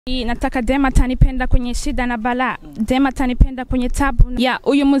Nataka dema tanipenda kwenye shida na bala, dema tanipenda kwenye tabu ya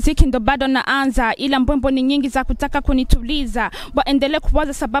uyu muziki ndo bado naanza, ila mbwembo ni nyingi za kutaka kunituliza. Waendelee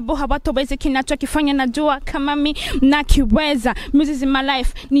kuwaza sababu hawatowezi kinachokifanya, najua kama mi nakiweza. Music is my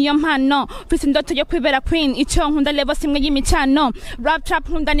life, niyo mpano, fisi ndoto yo kwibera queen. Ico nkunda level simwe y'imicano, rap trap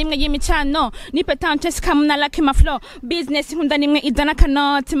nkunda nimwe y'imicano, nipe town chase kamuna like my flow. Business nkunda nimwe idana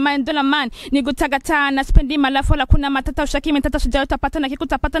kanoti, mind dollar man ni gutagatana, spendi my life wala kuna matata ushaki mitata shuja utapata na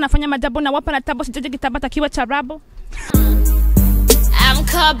kikutapata nafanya majabu na wapa na tabo sijaje kitabata kiwa charabu. I'm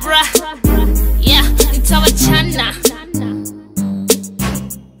Kobra, yeah, it's our channel.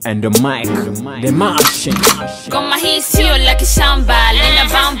 And the mic, the machine. Goma hii sio la kishamba, lena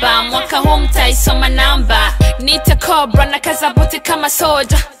bamba, mwaka huu mtaisoma namba. Nita Kobra na kazabuti kama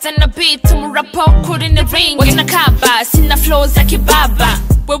soja, zana beat murapo kuri ni ring. Wajina kaba, sina flow za kibaba,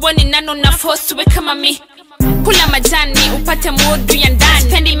 wewe ni nano na force we kama mi. Kula majani upate mudu ya ndani,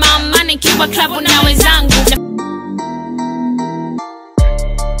 spendi mama nikiwa klabu na wenzangu.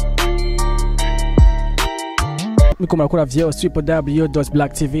 Miko mrakura vyo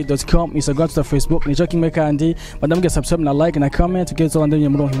www.blacktv.com Instagram to Facebook nico kimwe kandi bandamge subscribe na like na comment ugezo bandanye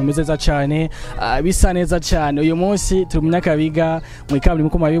murongo mumeze cyane bisa neza cyane. Uyu munsi turi munyakabiga mu ikabiri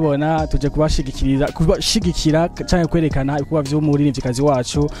muko mabibona tuje kubashigikira cyane kwerekana ibikorwa vyo muririmvyikazi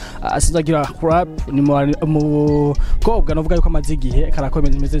wacu asizagira rap ni umukobwa novuga yuko amazigihe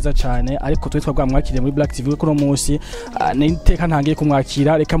karakomeza meze cyane, ariko twitwa bwa mwakire muri Black TV kuno munsi niteka ntangiye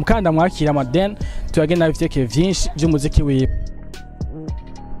kumwakira, reka mukanda mwakira maden tuyagenda bifiteke vyinshi by'umuziki wiwe.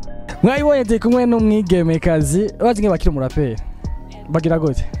 Mwayibonye ndi kumwe n'umwigemekazi bazinge bakiri umuraperi bagira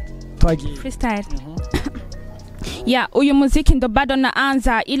gute twagiye freestyle. Ya uyu muziki ndo bado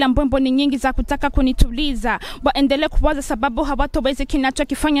naanza, ila mbwembo ni nyingi za kutaka kunituliza. Waendelee kuwaza sababu hawatowezi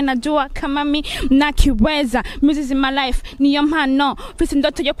kinachokifanya, najua kama mi nakiweza. Music is my life, niyo mpano, fisi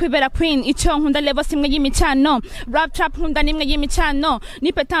ndoto yo kwibera queen. Ico nkunda level simwe y'imicano, rap trap nkunda nimwe y'imicano,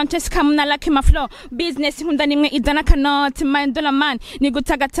 nipe town chase kamuna like my flow. Business nkunda nimwe idana kanoti, mind dollar man ni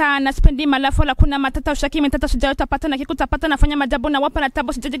gutagatana, spendi my life wala kuna matata ushaki mitata shuja utapata na kikutapata nafanya majabu na wapa na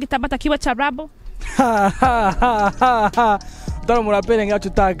tabo sijaje kitabata kiwa charabu. Daro murapere ngacu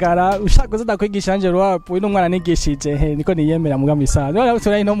takara ushaka zata kwigisha anje rap ino mwana nigishije niko niyemera mugambi sana wala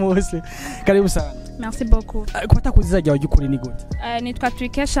turayi no musi. Karibu sana. Merci beaucoup. Kwata kuziza jya ugikuri ni gute? Nitwa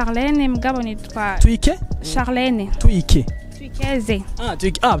Tuike Charlene, mugabo nitwa Tuike Charlene. Tuike Tuikeze.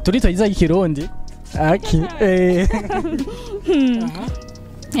 Tuike turita iza ikirundi. Okay.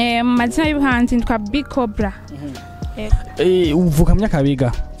 Mazina y'ubuhanzi nitwa Kobra. Uvuka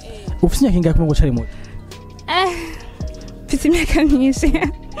myakabiga. Ufite imyaka ingahe ngo cyari muto? Mfite imyaka myinshi.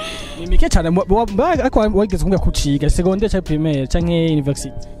 Ni mike cyane ariko wageze kumwe kuciga secondaire cyangwa primaire cyangwa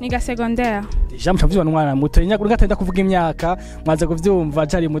university? Niga secondaire. Deja mutavuze n'umwana muto nyakuri gatenda kuvuga imyaka mwaza kuvyumva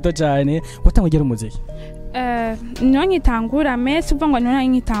cyari muto cyane watangugera umuziki. Nyitangura mesi uvuga ngo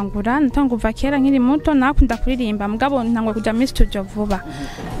nyitangura natanguva kera nkiri muto nakunda kuririmba mugabo ntangwa kuja muri studio vuba.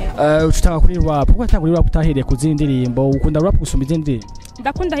 Ucutanga kuri rap kuko atangura rap utahereye kuzindi ndirimbo ukunda rap gusumba izindi?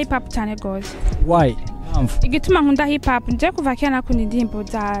 Ndakunda hip hop cyane gose. Why? Igituma nkunda hip hop nje kuva kera nakunda indirimbo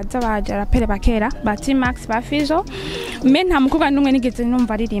z'abaja rapere bakera ba Max ba Fizzo. Me nta mukobwa numwe nigeze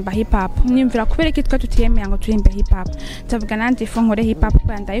numva aririmba hip hop. Nimvira kubera iki twa tutiyemera ngo turimbe hip hop. Ndavuga nandi fo nkore hip hop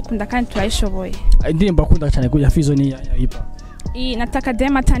kandi ndayikunda kandi turayishoboye. Indirimbo akunda cyane ya Fizzo ni ya hip hop. Nataka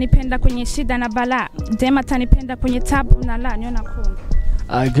dema tanipenda kwenye shida na bala, dema tanipenda kwenye tabu na la niyo nakunda.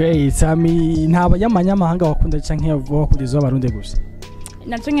 Great. Nta banyamahanga wakunda canke wakurizo abarundi gusa?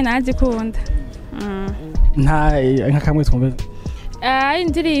 Natunye nazikunda. Nta kamwe twumve.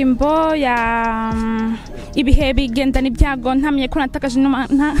 Indirimbo ya ibihe bigenda n'ibyago ntamye ko natakaje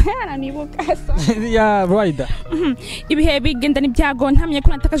nibuka ya Rider. Ibihe bigenda n'ibyago ntamye ko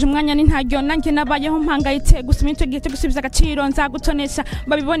natakaje umwanya n'intagyo nanjye nabayeho mpangayitse gusuma icyo gihe cyo gusubiza agaciro nzagutonesha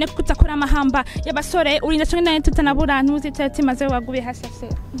babibone ko kutakora amahamba y'abasore urinda cyo nane tutanabura ntuzitete maze wagubiye hasase.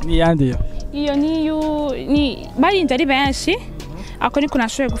 Ni yandi iyo ni barinda ari benshi ako niko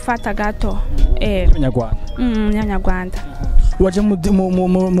nashoye gufata gato Nyarwanda. Nyarwanda. Waje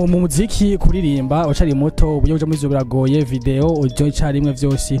mu muziki kuririmba ucari muto uburyo uje muri zo biragoye video uje carimwe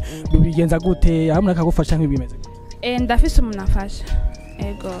vyose bigenza gute hamwe akagufasha nk'ibimeze? Ndafise umuntu afasha.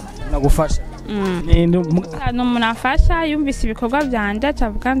 Ego. Nagufasha. No munafasha yumvise ibikorwa byanje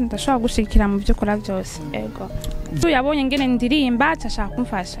atavuga ndashobora gushikira mu byo kora byose. Ego. Yabonye ngene ndirimba atashaka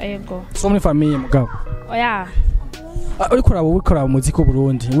kumfasha. Ego. So muri famille mugabo. Oya. uriko uraba umuziki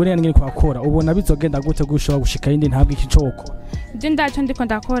w'Uburundi uri ngene kwakora ubona bizogenda gute gushobora gushika yindi ntabwo ikicoko je ndaco ndiko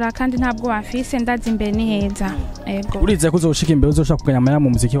ndakora kandi ntabwo wafise ndazi imbere ni heza ego urize ko uzoshika imbere uzoshaka kuganya amaya mu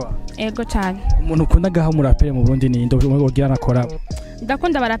muziki wawe ego cyane umuntu ukunda gaha umurapere mu Burundi ni ndo wogira nakora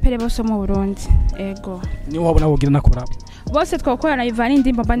ndakunda abarapere bose mu Burundi ego ni wabona wogira nakora bose twakorana ivana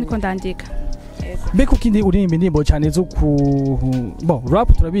indimbo mba ndiko ndandika Mbeko kindi urimba indimbo cyane zo ku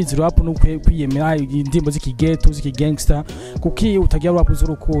rap turabizi rap no kwiyemera indimbo z'ikigeto z'ikigangster kuki utagira rap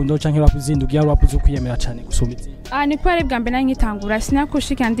z'urukundo canke rap zindi ugira rap zo kwiyemera cyane gusumba izindi ni ko ari bwa mbere nari nkitangura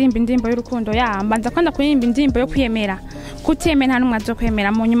sinakushika indimbo y'urukundo mbanza kwanda kuririmba indimbo yo kwiyemera kutemera nta numwe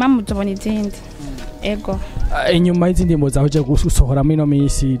azokwemera mu nyuma muzobona izindi ego inyuma y'izindi ndimbo zawe je gusohora muri no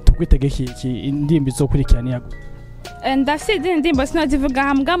minsi tugwitegeke iki indimbo izokurikirana yago ndafite indimbo sinazivuga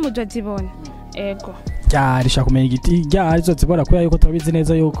hambwa muzozibona ego ryari shaka kumenya igiti ryari zozibora ko yuko turabizi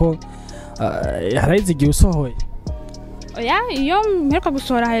neza yuko harayizigiye usohoye oya iyo mperuka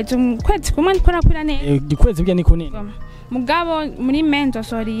gusohora heje kwezi kumwe ndiko nakwira neza ikwezi bya niko nini mugabo muri mendo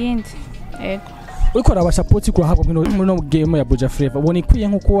sorry yindi ego uriko rabashapoti ko habo muri no game ya Buja Flavor ubona ikwiye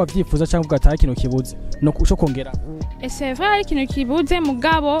nkuko wavyifuza cyangwa ugataha kino kibuze no cyo kongera c'est vrai kino kibuze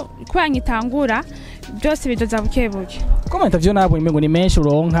mugabo kwanyitangura byose bidoza bukebuke koma interview nabo imengo ni menshi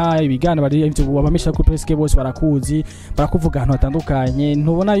uronka ibigana bari ivyo abamisha ku presse bose barakuzi barakuvuga ahantu hatandukanye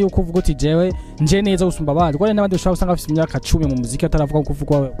ntubona yuko uvuga uti jewe nje neza usumba abandi kwari n'abandi ushaka usanga bafite imyaka 10 mu muziki ataravuga ko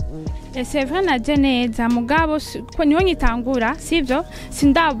kuvuga wewe c'est vrai na je neza mugabo ko niho nyitangura sivyo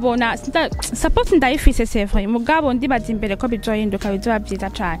sindabona support ndayifise c'est vrai mugabo ndibaza imbere ko bizohinduka bizoba byiza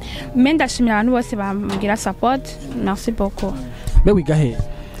cyane me ndashimira abantu bose bambwira support merci beaucoup be wigahe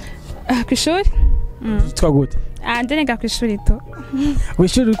kwishuri twa gute ndenega kwishuri to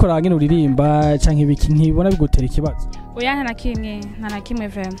wishuri uriko rangene uririmba canke ibiki ntibona bigutera ikibazo oya nta na kimwe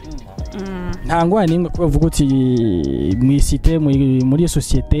vema ntangwa nimwe kuvuga uti mwisite muri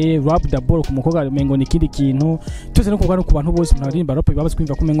societe rap d'abord ku mukobwa mengo ni kindi kintu cyose no kuvuga no ku bantu bose baririmba rap babaze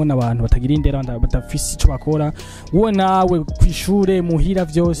kwimva ko mengo nabantu batagira indera batafisi cyo bakora wowe nawe kwishure muhira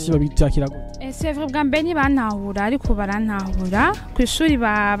byose babitakira gute c'est vrai bwa mbere ntibantahura ariko barantahura kwishuri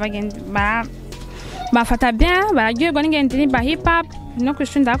bafata bien bararyoherwa n'ingendirimba hip hop no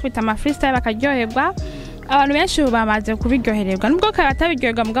kwishuri ndakwita ama freestyle bakaryoherwa abantu benshi bamaze kubiryohererwa nubwo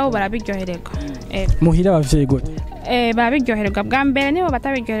batabiryoherwa mugabo barabiryohererwa muhira abavyeyi gute barabiryohererwa bwa mbere nibo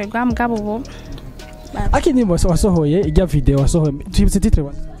batabiryohererwa mugabo ubu akindi wasohoye ijya video wasohoye tubitse titre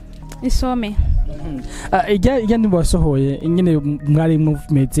wa isome ijya ndimbo wasohoye nyine mwari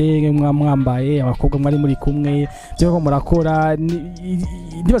mumeze mwambaye abakobwa mwari muri kumwe byo ko murakora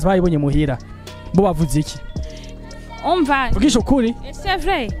ndibaza bayibonye muhira bo bavuze iki umva ugisha ukuri c'est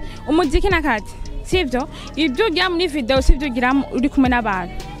vrai umuziki nakati sivyo ibyo ugira muri video sivyo ugira uri kumwe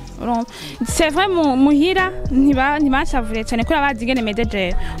n'abantu c'est vrai muhira ntibashavure cyane kuri abazigene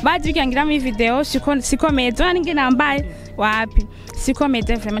medeje bazibigangira muri video sikomeze ningene nambaye wapi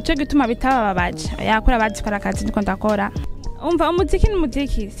sikomeze vraiment cyo gituma bitababaje yakora bazikora akazi ndiko ndakora umva umuziki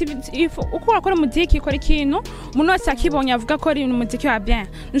n'umuziki uko ukora umuziki ukora ikintu umuntu wese akibonye avuga ko ari umuziki wa bien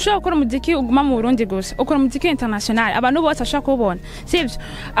ntushobora gukora umuziki uguma mu Burundi gusa ukora umuziki international abantu bose bashaka kubona sivyo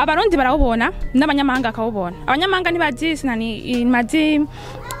abarundi barawubona n'abanyamahanga akawubona abanyamahanga ntibazi mazi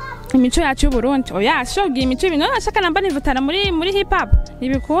imico yacu y'u Burundi oya shogi imico ibintu nashaka namba nivutana muri hip hop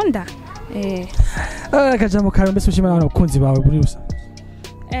nibikunda akajambo kawe mbese ushima n'abakunzi bawe muri rusa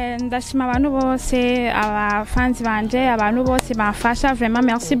ndashima abantu bose abafanzi banje abantu bose bamfasha vraiment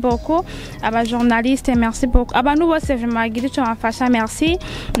merci beaucoup aba journaliste merci beaucoup abantu bose vraiment bagira ico bamfasha merci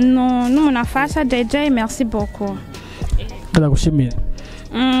n'umuntu afasha DJ merci beaucoup ndagushimira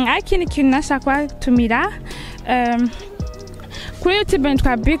akini kintu nashaka tumira kuri YouTube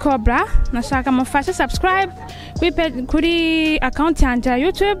ntwa Kobra nashaka mufashe subscribe kuri account yanje ya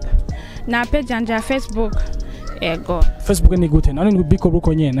YouTube na page yanje ya Facebook ego Facebook ni gute nani ni Kobra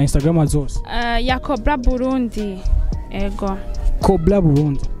uko nyene na Instagram azose ya Kobra Burundi ego Kobra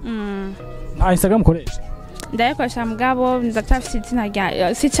Burundi na Instagram koresha ndayekoresha mugabo ndatafite izina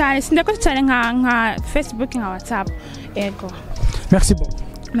rya si cyane sindakoresha cyane nka Facebook nka WhatsApp ego merci beaucoup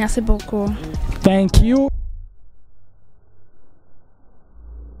merci beaucoup thank you